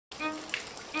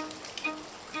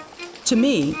To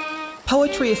me,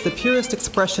 poetry is the purest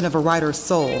expression of a writer's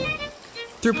soul.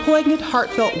 Through poignant,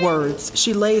 heartfelt words,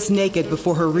 she lays naked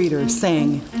before her readers,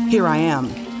 saying, "Here I am.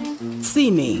 See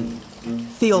me,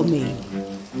 feel me,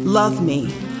 love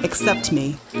me, accept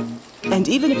me, and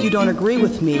even if you don't agree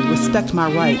with me, respect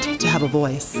my right to have a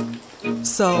voice."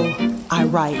 So, I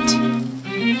write.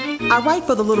 I write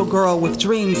for the little girl with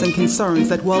dreams and concerns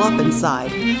that well up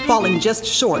inside, falling just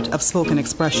short of spoken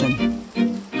expression.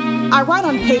 I write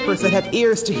on papers that have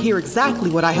ears to hear exactly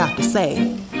what I have to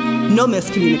say. No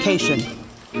miscommunication.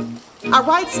 I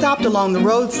write stopped along the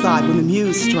roadside when the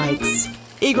muse strikes,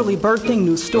 eagerly birthing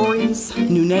new stories,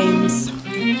 new names.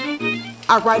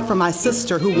 I write for my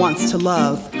sister who wants to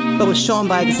love, but was shown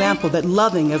by example that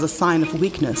loving is a sign of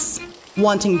weakness,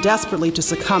 wanting desperately to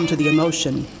succumb to the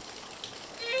emotion.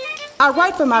 I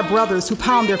write for my brothers who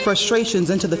pound their frustrations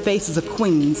into the faces of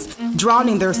queens,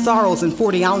 drowning their sorrows in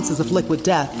 40 ounces of liquid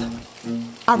death.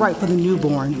 I write for the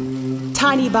newborn,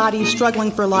 tiny bodies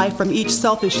struggling for life from each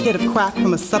selfish hit of crack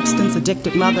from a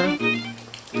substance-addicted mother.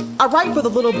 I write for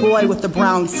the little boy with the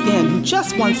brown skin who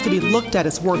just wants to be looked at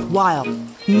as worthwhile,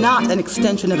 not an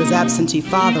extension of his absentee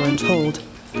father and told,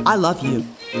 "I love you."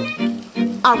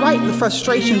 I write the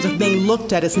frustrations of being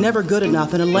looked at as never good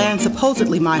enough in a land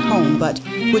supposedly my home, but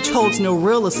which holds no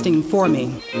real esteem for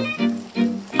me.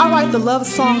 I write the love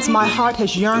songs my heart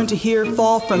has yearned to hear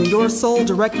fall from your soul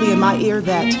directly in my ear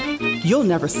that you'll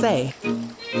never say.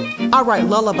 I write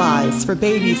lullabies for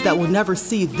babies that will never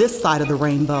see this side of the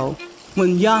rainbow,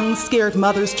 when young, scared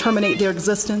mothers terminate their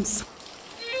existence.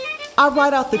 I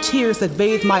write out the tears that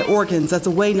bathe my organs as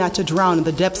a way not to drown in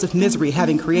the depths of misery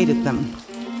having created them.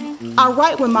 I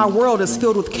write when my world is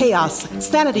filled with chaos,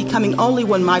 sanity coming only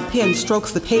when my pen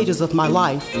strokes the pages of my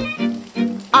life.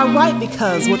 I write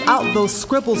because without those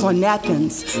scribbles on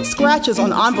napkins, scratches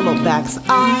on envelope backs,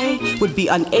 I would be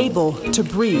unable to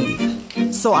breathe.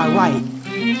 So I write,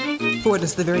 for it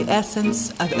is the very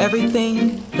essence of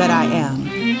everything that I am,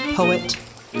 poet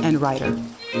and writer.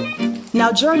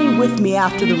 Now journey with me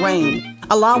after the rain,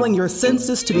 allowing your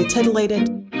senses to be titillated,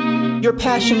 your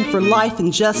passion for life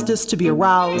and justice to be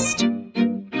aroused,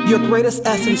 your greatest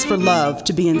essence for love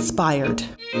to be inspired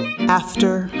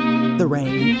after the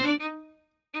rain.